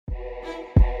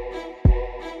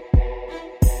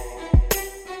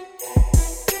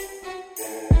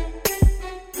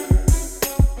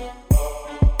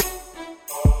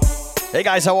Hey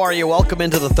guys, how are you? Welcome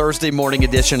into the Thursday morning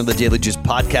edition of the Daily Juice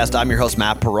Podcast. I'm your host,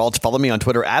 Matt Perrault. Follow me on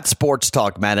Twitter at Sports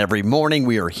Talk Matt. Every morning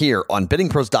we are here on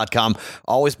bettingpros.com,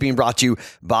 always being brought to you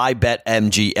by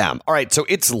BetMGM. All right, so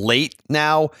it's late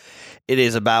now. It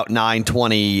is about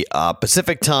 9:20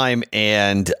 Pacific time,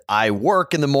 and I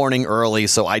work in the morning early,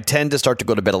 so I tend to start to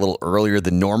go to bed a little earlier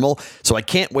than normal. So I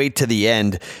can't wait to the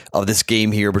end of this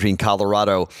game here between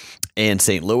Colorado and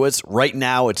St. Louis. Right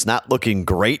now, it's not looking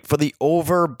great for the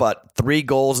over, but 3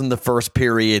 goals in the first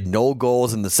period, no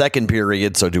goals in the second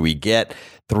period. So do we get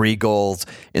 3 goals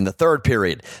in the third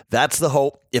period? That's the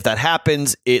hope. If that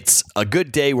happens, it's a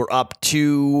good day. We're up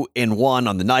 2-1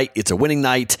 on the night. It's a winning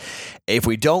night. If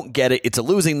we don't get it, it's a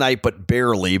losing night, but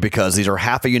barely, because these are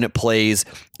half a unit plays,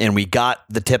 and we got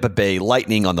the Tampa Bay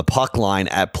Lightning on the puck line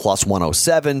at plus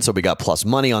 107, so we got plus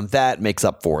money on that. Makes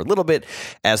up for a little bit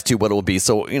as to what it will be.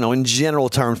 So, in general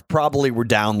terms, probably we're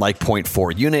down like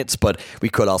 0.4 units, but we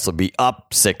could also be up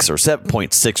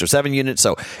 0.6 or 7 units.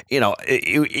 So,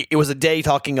 it was a day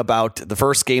talking about the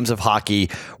first games of hockey.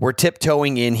 We're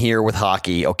tiptoeing in here with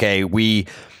hockey, okay? We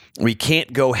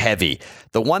can't go heavy.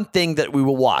 The one thing that we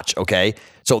will watch, okay?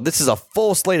 So this is a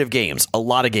full slate of games, a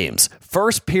lot of games.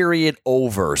 First period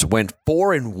overs went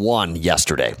 4-1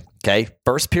 yesterday, okay?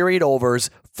 First period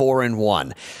overs,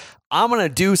 4-1. I'm going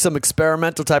to do some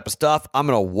experimental type of stuff. I'm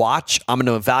going to watch. I'm going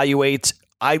to evaluate.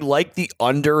 I like the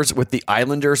unders with the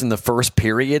Islanders in the first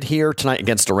period here tonight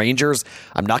against the Rangers.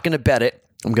 I'm not going to bet it.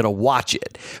 I'm going to watch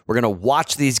it. We're going to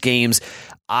watch these games.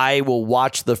 I will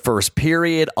watch the first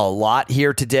period a lot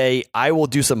here today. I will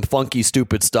do some funky,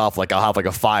 stupid stuff. Like I'll have like a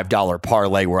 $5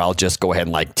 parlay where I'll just go ahead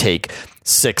and take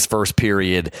 6 first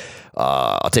period.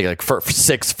 I'll take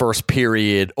 6 first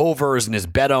period overs and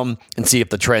just bet them and see if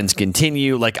the trends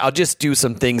continue. I'll just do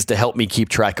some things to help me keep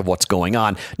track of what's going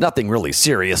on. Nothing really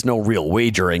serious, no real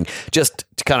wagering, just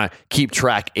to kind of keep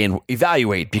track and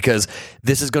evaluate, because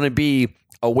this is going to be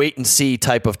a wait and see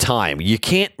type of time. You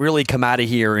can't really come out of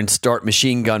here and start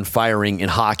machine gun firing in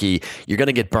hockey. You're going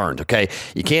to get burned, okay?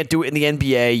 You can't do it in the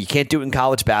NBA. You can't do it in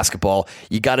college basketball.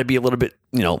 You got to be a little bit,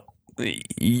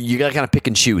 you got to kind of pick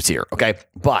and choose here, okay?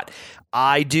 But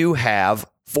I do have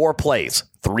 4 plays,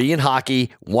 3 in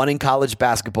hockey, 1 in college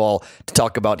basketball to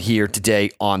talk about here today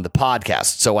on the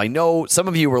podcast. So I know some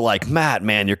of you were like, Matt,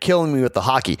 man, you're killing me with the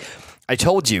hockey. I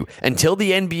told you, until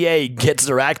the NBA gets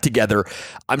their act together,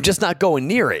 I'm just not going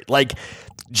near it.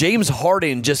 James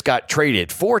Harden just got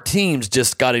traded. 4 teams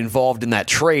just got involved in that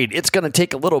trade. It's going to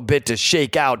take a little bit to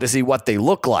shake out to see what they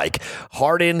look like.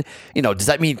 Harden, does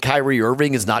that mean Kyrie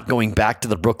Irving is not going back to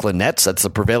the Brooklyn Nets? That's the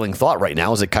prevailing thought right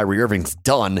now, is that Kyrie Irving's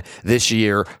done this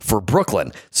year for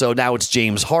Brooklyn. So now it's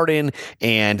James Harden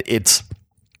and it's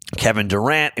Kevin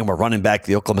Durant, and we're running back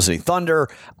the Oklahoma City Thunder.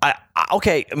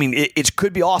 It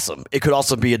could be awesome. It could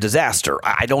also be a disaster.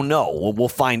 I don't know. We'll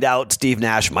find out. Steve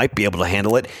Nash might be able to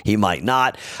handle it. He might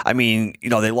not.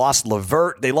 They lost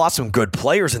LeVert. They lost some good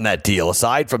players in that deal,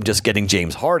 aside from just getting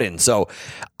James Harden. So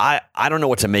I don't know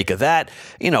what to make of that.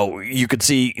 You could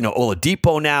see,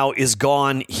 Oladipo now is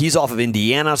gone. He's off of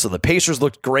Indiana, so the Pacers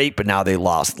looked great, but now they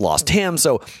lost him.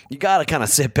 So you got to kind of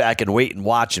sit back and wait and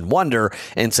watch and wonder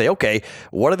and say, okay,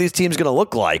 what are these teams going to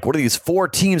look like? What are these 4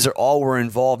 teams that all were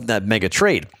involved in that mega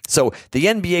trade? So the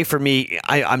NBA for me,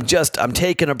 I'm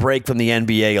taking a break from the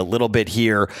NBA a little bit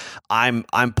here. I'm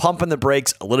pumping the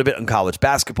brakes a little bit on college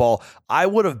basketball. I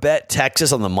would have bet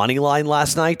Texas on the money line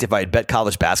last night if I had bet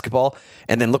college basketball.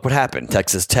 And then look what happened.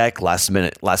 Texas Tech, last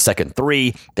second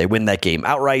 3. They win that game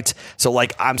outright. So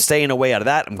I'm staying away out of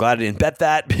that. I'm glad I didn't bet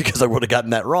that because I would have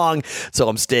gotten that wrong. So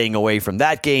I'm staying away from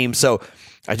that game. So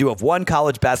I do have 1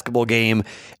 college basketball game,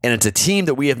 and it's a team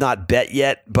that we have not bet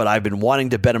yet, but I've been wanting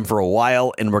to bet them for a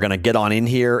while, and we're going to get on in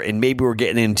here, and maybe we're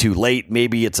getting in too late.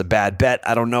 Maybe it's a bad bet.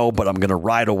 I don't know, but I'm going to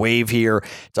ride a wave here.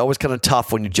 It's always kind of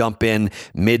tough when you jump in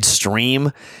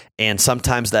midstream, and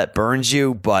sometimes that burns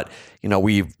you, but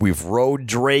we've rode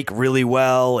Drake really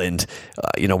well, and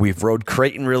we've rode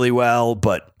Creighton really well,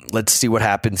 but let's see what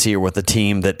happens here with a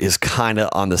team that is kind of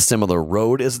on the similar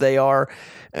road as they are.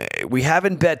 We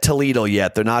haven't bet Toledo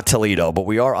yet. They're not Toledo, but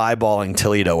we are eyeballing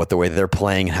Toledo with the way they're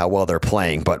playing and how well they're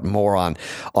playing. But more on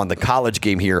the college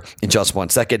game here in just 1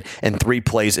 second, and 3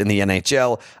 plays in the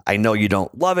NHL. I know you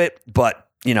don't love it, but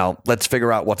let's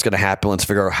figure out what's going to happen. Let's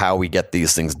figure out how we get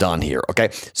these things done here. Okay,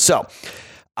 so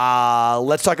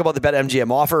let's talk about the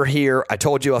BetMGM offer here. I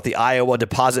told you about the Iowa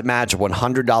deposit match,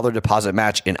 $100 deposit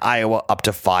match in Iowa up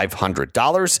to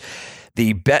 $500.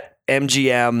 The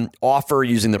BetMGM offer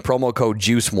using the promo code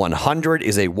JUICE100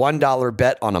 is a $1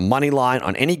 bet on a money line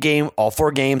on any game, all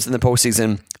 4 games in the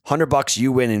postseason. $100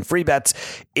 you win in free bets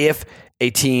if a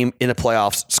team in the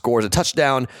playoffs scores a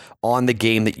touchdown on the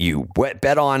game that you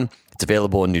bet on. It's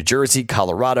available in New Jersey,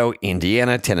 Colorado,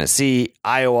 Indiana, Tennessee,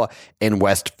 Iowa, and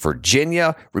West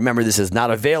Virginia. Remember, this is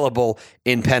not available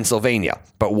in Pennsylvania.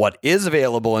 But what is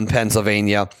available in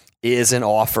Pennsylvania is an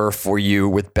offer for you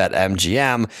with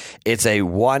BetMGM. It's a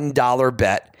 $1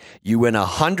 bet. You win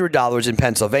 $100 in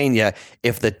Pennsylvania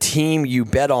if the team you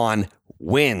bet on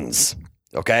wins.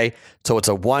 Okay, so it's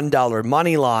a $1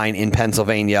 money line in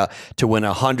Pennsylvania to win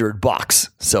 $100.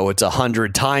 So it's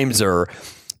 100 timeser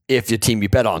if your team you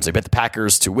bet on. So you bet the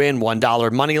Packers to win,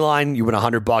 $1 money line, you win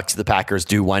 $100. The Packers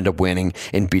do wind up winning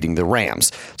and beating the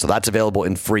Rams. So that's available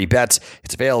in free bets.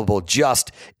 It's available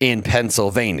just in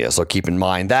Pennsylvania. So keep in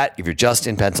mind that if you're just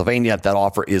in Pennsylvania, that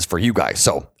offer is for you guys.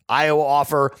 So Iowa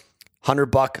offer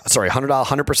 $100, $100,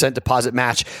 100% deposit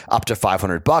match up to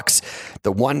 $500.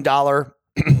 The $1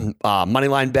 money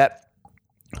line bet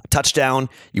touchdown,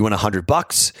 you win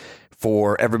 $100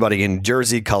 for everybody in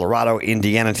Jersey, Colorado,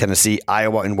 Indiana, Tennessee,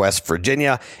 Iowa, and West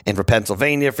Virginia. And for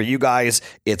Pennsylvania, for you guys,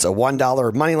 it's a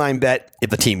 $1 money line bet.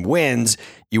 If the team wins,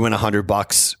 you win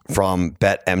 $100 from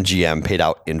BetMGM paid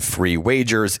out in free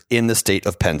wagers in the state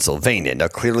of Pennsylvania. Now,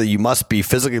 clearly, you must be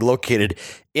physically located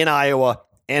in Iowa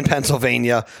and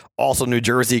Pennsylvania, also New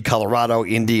Jersey, Colorado,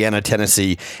 Indiana,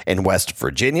 Tennessee, and West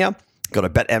Virginia. Go to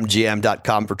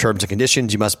BetMGM.com for terms and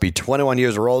conditions. You must be 21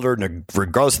 years or older,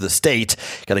 regardless of the state.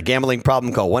 Got a gambling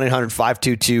problem? Call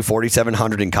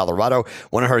 1-800-522-4700 in Colorado,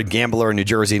 1-800-GAMBLER in New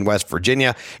Jersey and West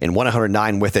Virginia, and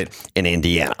 1-800-9-WITH-IT in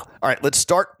Indiana. All right, let's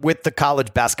start with the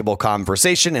college basketball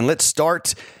conversation, and let's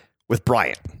start with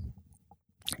Bryant.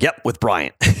 Yep, with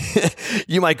Bryant.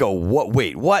 You might go,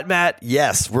 what, Matt?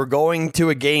 Yes, we're going to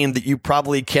a game that you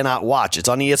probably cannot watch. It's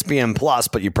on ESPN Plus,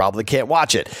 but you probably can't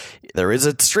watch it. There is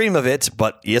a stream of it,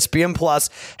 but ESPN Plus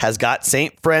has got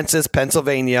St. Francis,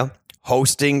 Pennsylvania,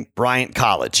 hosting Bryant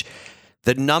College.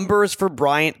 The numbers for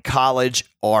Bryant College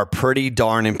are pretty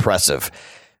darn impressive.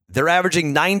 They're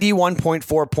averaging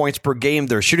 91.4 points per game.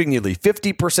 They're shooting nearly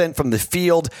 50% from the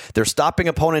field. They're stopping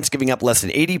opponents, giving up less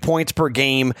than 80 points per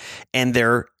game, and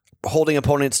they're holding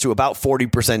opponents to about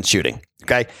 40% shooting.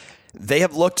 Okay? They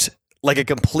have looked like a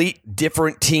complete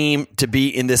different team to be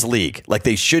in this league. Like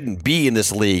they shouldn't be in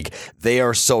this league. They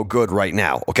are so good right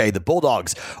now. Okay? The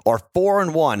Bulldogs are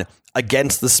 4-1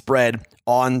 against the spread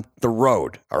on the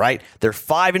road. All right. They're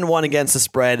 5-1 against the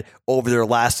spread over their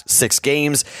last 6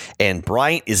 games. And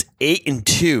Bryant is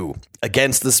 8-2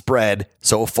 against the spread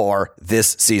so far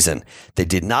this season. They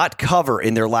did not cover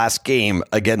in their last game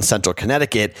against Central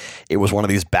Connecticut. It was one of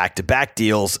these back-to-back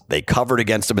deals. They covered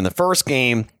against them in the first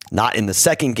game, not in the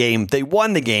second game. They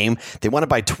won the game. They won it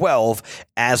by 12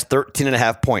 as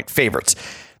 13.5 point favorites.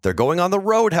 They're going on the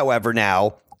road, however,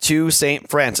 now to St.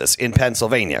 Francis in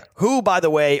Pennsylvania, who, by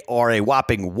the way, are a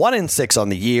whopping 1-6 on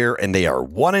the year, and they are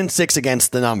 1-6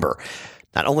 against the number.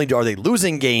 Not only are they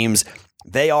losing games,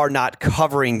 they are not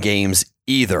covering games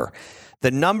either.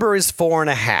 The number is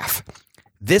 4.5.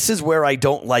 This is where I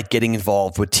don't like getting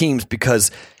involved with teams because,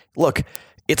 look,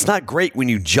 it's not great when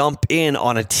you jump in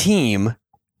on a team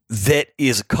that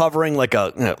is covering like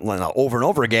over and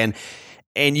over again,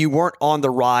 and you weren't on the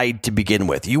ride to begin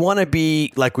with. You want to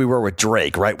be like we were with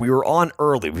Drake, right? We were on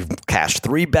early. We've cashed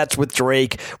 3 bets with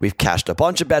Drake. We've cashed a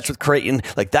bunch of bets with Creighton.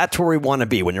 Like that's where we want to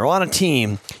be. When you're on a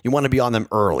team, you want to be on them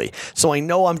early. So I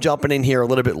know I'm jumping in here a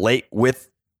little bit late with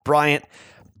Bryant,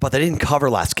 but they didn't cover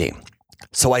last game.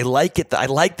 So I like it. I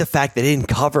like the fact they didn't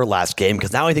cover last game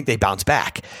because now I think they bounce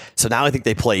back. So now I think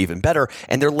they play even better,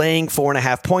 and they're laying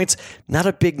 4.5 points. Not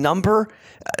a big number.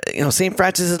 St.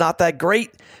 Francis is not that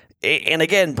great. And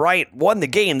again, Bryant won the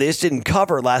game. They just didn't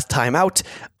cover last time out.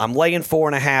 I'm laying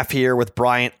 4.5 here with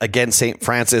Bryant against St.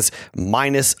 Francis,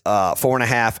 minus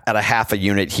 4.5 at a half a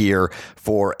unit here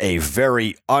for a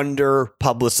very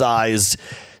under-publicized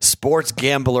sports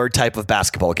gambler type of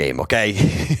basketball game, okay?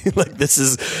 Like this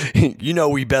is,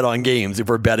 we bet on games if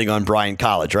we're betting on Bryant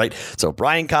College, right? So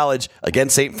Bryant College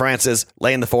against St. Francis,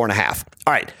 laying the 4.5.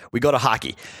 All right, we go to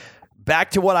hockey.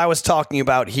 Back to what I was talking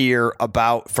about here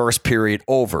about first period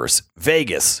overs.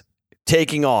 Vegas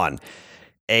taking on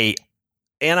a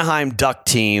Anaheim Duck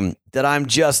team that I'm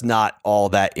just not all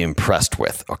that impressed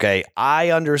with, okay?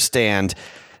 I understand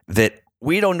that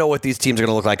we don't know what these teams are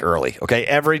going to look like early, okay?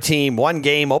 Every team, one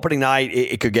game, opening night,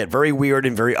 it could get very weird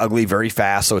and very ugly very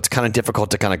fast, so it's kind of difficult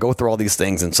to kind of go through all these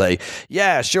things and say,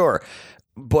 yeah, sure,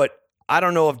 but I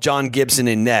don't know if John Gibson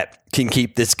in net can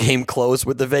keep this game close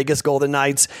with the Vegas Golden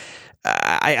Knights.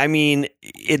 I mean,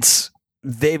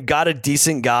 they've got a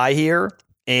decent guy here,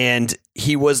 and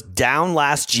he was down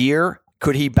last year.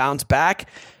 Could he bounce back?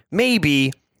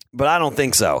 Maybe, but I don't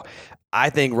think so. I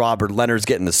think Robert Leonard's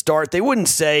getting the start. They wouldn't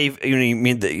say,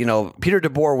 Peter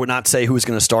DeBoer would not say who's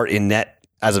going to start in net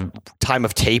as a time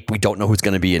of tape. We don't know who's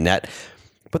going to be in net.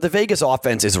 But the Vegas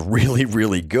offense is really,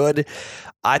 really good.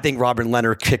 I think Robert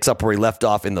Leonard picks up where he left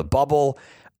off in the bubble.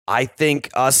 I think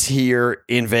us here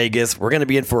in Vegas, we're going to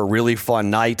be in for a really fun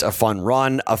night, a fun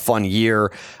run, a fun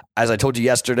year. As I told you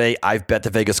yesterday, I've bet the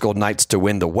Vegas Golden Knights to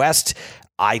win the West.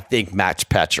 I think Max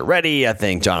Pacioretty, I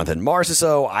think Jonathan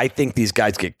Marchessault, I think these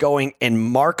guys get going. And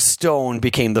Mark Stone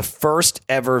became the first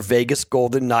ever Vegas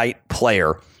Golden Knight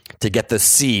player to get the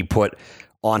C put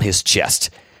on his chest.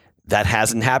 That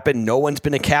hasn't happened. No one's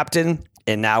been a captain.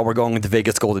 And now we're going with the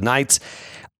Vegas Golden Knights.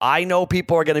 I know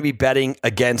people are going to be betting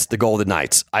against the Golden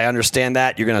Knights. I understand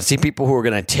that. You're going to see people who are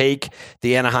going to take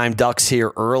the Anaheim Ducks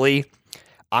here early.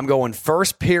 I'm going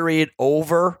first period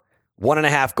over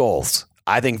 1.5 goals.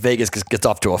 I think Vegas gets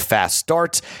off to a fast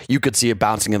start. You could see it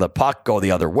bouncing in the puck, go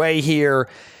the other way here.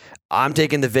 I'm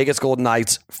taking the Vegas Golden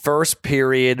Knights first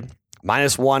period,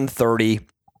 -130,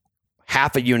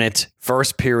 half a unit,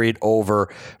 first period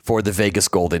over for the Vegas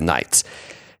Golden Knights.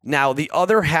 Now, the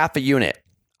other half a unit,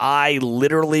 I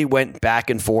literally went back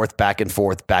and forth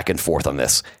on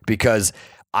this because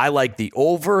I like the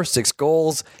over 6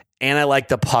 goals and I like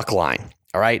the puck line.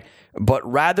 All right. But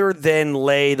rather than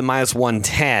lay the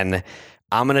 -110,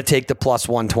 I'm going to take the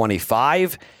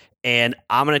 +125 and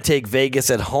I'm going to take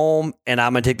Vegas at home and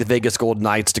I'm going to take the Vegas Golden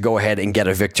Knights to go ahead and get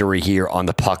a victory here on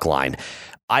the puck line.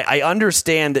 I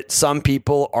understand that some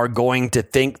people are going to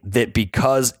think that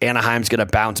because Anaheim's going to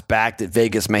bounce back, that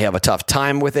Vegas may have a tough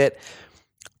time with it.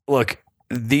 Look,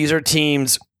 these are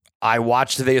teams. I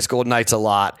watch the Vegas Golden Knights a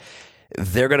lot.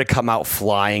 They're going to come out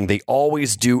flying. They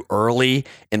always do early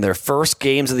in their first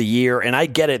games of the year. And I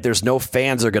get it. There's no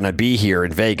fans that are going to be here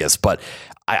in Vegas, but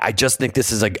I just think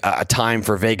this is a time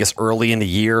for Vegas early in the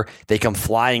year. They come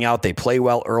flying out. They play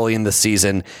well early in the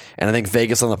season. And I think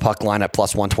Vegas on the puck line at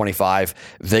 +125.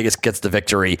 Vegas gets the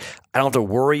victory. I don't have to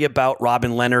worry about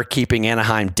Robin Leonard keeping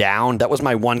Anaheim down. That was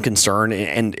my one concern.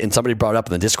 And somebody brought up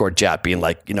in the Discord chat being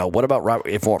like, what about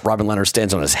if Robin Leonard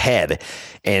stands on his head?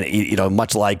 And,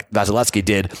 much like Vasilevsky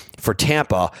did for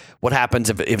Tampa, what happens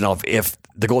if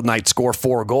the Golden Knights score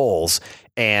 4 goals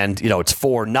and, it's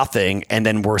 4-0 and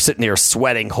then we're sitting there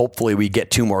sweating. Hopefully we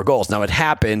get 2 more goals. Now it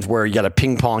happens where you got a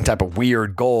ping pong type of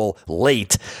weird goal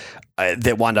late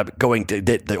that wound up going to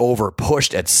the over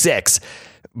pushed at 6.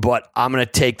 But I'm going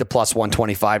to take the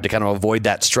 +125 to kind of avoid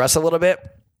that stress a little bit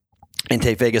and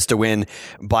take Vegas to win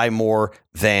by more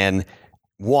than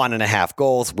 1.5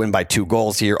 goals, win by 2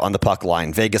 goals here on the puck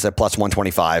line. Vegas at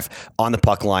 +125 on the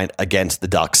puck line against the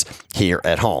Ducks here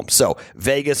at home. So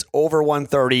Vegas over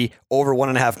 130, over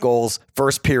 1.5 goals,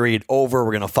 first period over.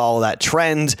 We're going to follow that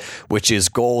trend, which is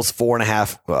goals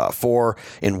 4.5, 4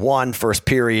 in 1, first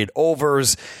period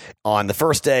overs. On the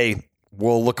first day,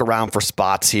 we'll look around for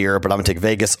spots here, but I'm going to take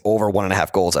Vegas over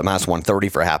 1.5 goals at -130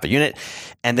 for half a unit.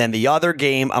 And then the other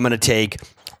game I'm going to take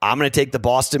the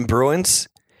Boston Bruins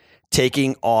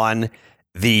taking on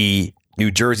the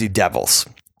New Jersey Devils.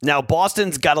 Now,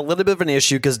 Boston's got a little bit of an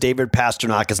issue because David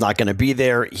Pastrnak is not going to be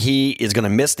there. He is going to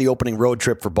miss the opening road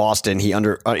trip for Boston. He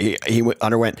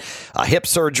underwent hip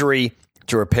surgery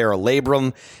to repair a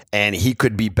labrum, and he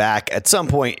could be back at some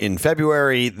point in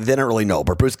February. They don't really know,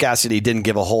 but Bruce Cassidy didn't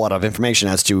give a whole lot of information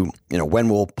as to when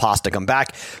will Pasta come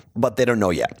back, but they don't know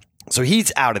yet. So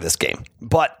he's out of this game.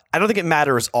 But I don't think it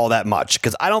matters all that much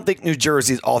because I don't think New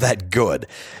Jersey is all that good.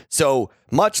 So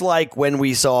much like when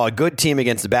we saw a good team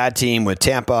against a bad team with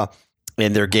Tampa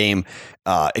in their game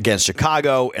against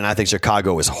Chicago, and I think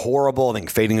Chicago is horrible. I think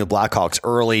fading the Blackhawks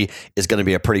early is going to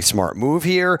be a pretty smart move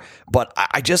here. But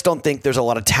I just don't think there's a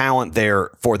lot of talent there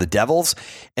for the Devils.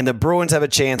 And the Bruins have a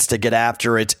chance to get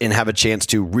after it and have a chance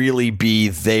to really be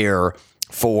there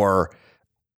for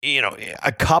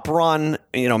a cup run,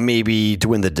 maybe to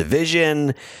win the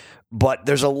division. But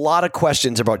there's a lot of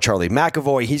questions about Charlie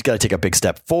McAvoy. He's got to take a big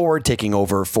step forward, taking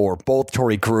over for both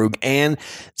Torrey Krug and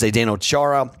Zdeno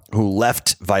Chara, who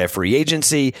left via free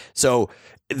agency. So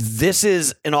this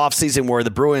is an offseason where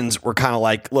the Bruins were kind of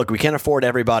like, look, we can't afford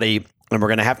everybody, and we're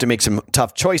going to have to make some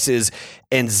tough choices.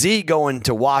 And Z going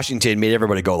to Washington made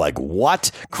everybody go like,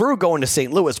 what? Krug going to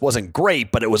St. Louis wasn't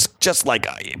great, but it was just like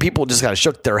people just kind of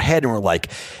shook their head and were like,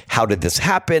 how did this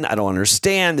happen? I don't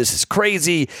understand. This is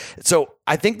crazy. So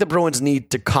I think the Bruins need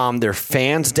to calm their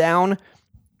fans down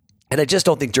And I just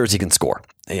don't think Jersey can score.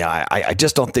 Yeah, I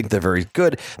just don't think they're very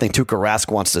good. I think Tuukka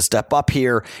Rask wants to step up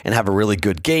here and have a really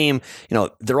good game.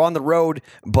 They're on the road,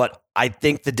 but I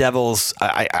think the Devils,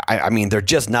 I mean, they're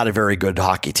just not a very good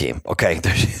hockey team, okay?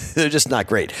 They're just not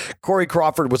great. Corey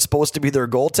Crawford was supposed to be their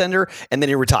goaltender, and then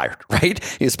he retired, right?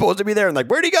 He was supposed to be there, and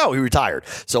where'd he go? He retired.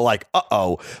 So,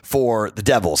 for the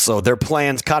Devils. So their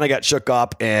plans kind of got shook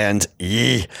up, and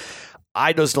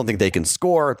I just don't think they can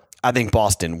score. I think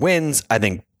Boston wins. I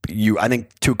think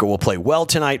Tuukka will play well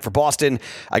tonight for Boston.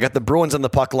 I got the Bruins on the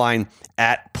puck line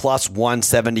at plus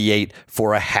 178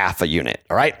 for a half a unit.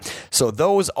 All right. So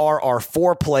those are our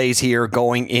 4 plays here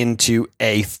going into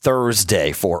a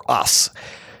Thursday for us.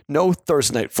 No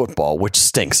Thursday night football, which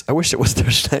stinks. I wish it was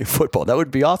Thursday night football. That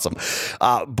would be awesome.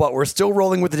 But we're still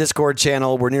rolling with the Discord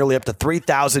channel. We're nearly up to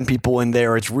 3,000 people in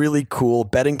there. It's really cool.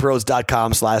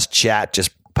 bettingpros.com/chat.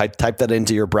 Just type that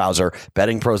into your browser,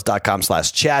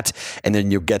 bettingpros.com/chat, and then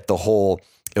you'll get the whole.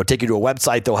 It'll take you to a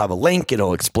website. They'll have a link.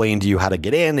 It'll explain to you how to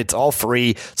get in. It's all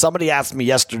free. Somebody asked me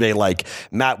yesterday,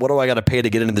 Matt, what do I got to pay to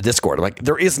get into the Discord? I'm like,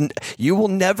 there isn't. You will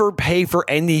never pay for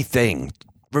anything.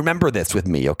 Remember this with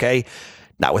me, okay?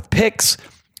 Not with picks,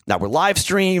 not with live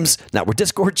streams, not with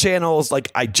Discord channels.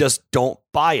 I just don't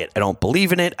buy it. I don't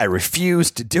believe in it. I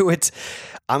refuse to do it.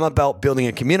 I'm about building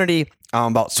a community.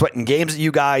 I'm about sweating games at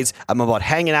you guys. I'm about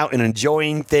hanging out and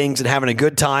enjoying things and having a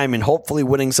good time and hopefully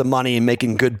winning some money and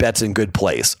making good bets and good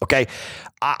plays. Okay.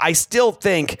 I still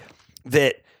think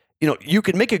that, you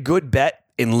can make a good bet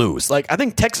and lose. I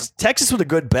think Texas was a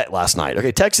good bet last night.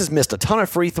 Okay. Texas missed a ton of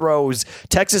free throws.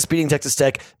 Texas beating Texas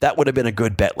Tech. That would have been a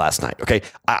good bet last night. Okay.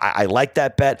 I like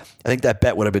that bet. I think that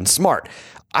bet would have been smart.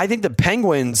 I think the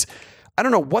Penguins, I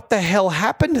don't know what the hell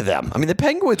happened to them. I mean, the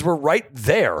Penguins were right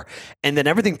there, and then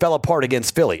everything fell apart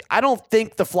against Philly. I don't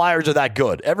think the Flyers are that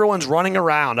good. Everyone's running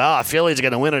around. Philly's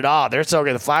going to win it all. They're so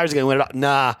good. The Flyers are going to win it all.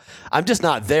 Nah, I'm just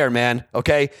not there, man.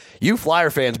 Okay? You Flyer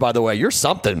fans, by the way, you're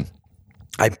something.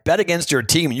 I bet against your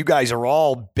team. You guys are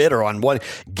all bitter on one.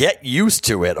 Get used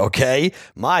to it, okay?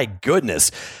 My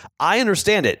goodness. I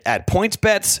understand it. At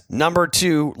PointsBets, number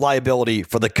 2 liability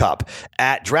for the Cup.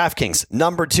 At DraftKings,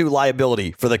 number 2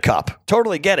 liability for the Cup.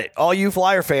 Totally get it. All you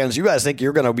Flyer fans, you guys think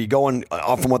you're going to be going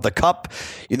off from what the Cup.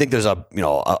 You think there's a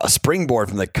springboard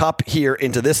from the Cup here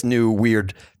into this new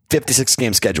weird 56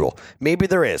 game schedule. Maybe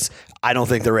there is. I don't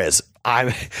think there is.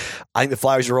 I think the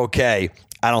Flyers are okay.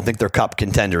 I don't think they're Cup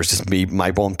contenders. Just be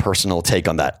my own personal take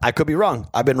on that. I could be wrong.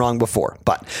 I've been wrong before.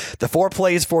 But the 4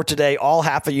 plays for today, all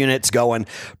half a unit's going.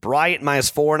 Bryant minus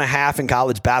 4.5 in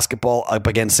college basketball up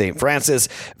against St. Francis.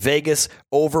 Vegas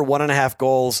over 1.5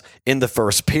 goals in the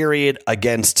first period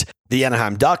against the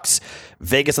Anaheim Ducks.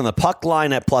 Vegas on the puck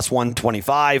line at plus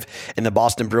 125. And the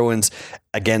Boston Bruins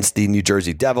against the New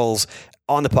Jersey Devils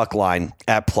on the puck line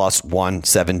at plus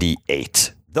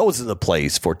 178. Those are the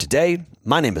plays for today.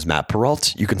 My name is Matt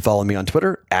Perrault. You can follow me on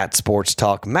Twitter at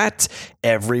SportsTalkMatt.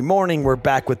 Every morning, we're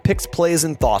back with picks, plays,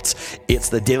 and thoughts. It's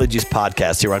the Daily Juice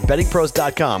Podcast here on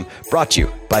bettingpros.com, brought to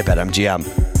you by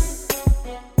BetMGM.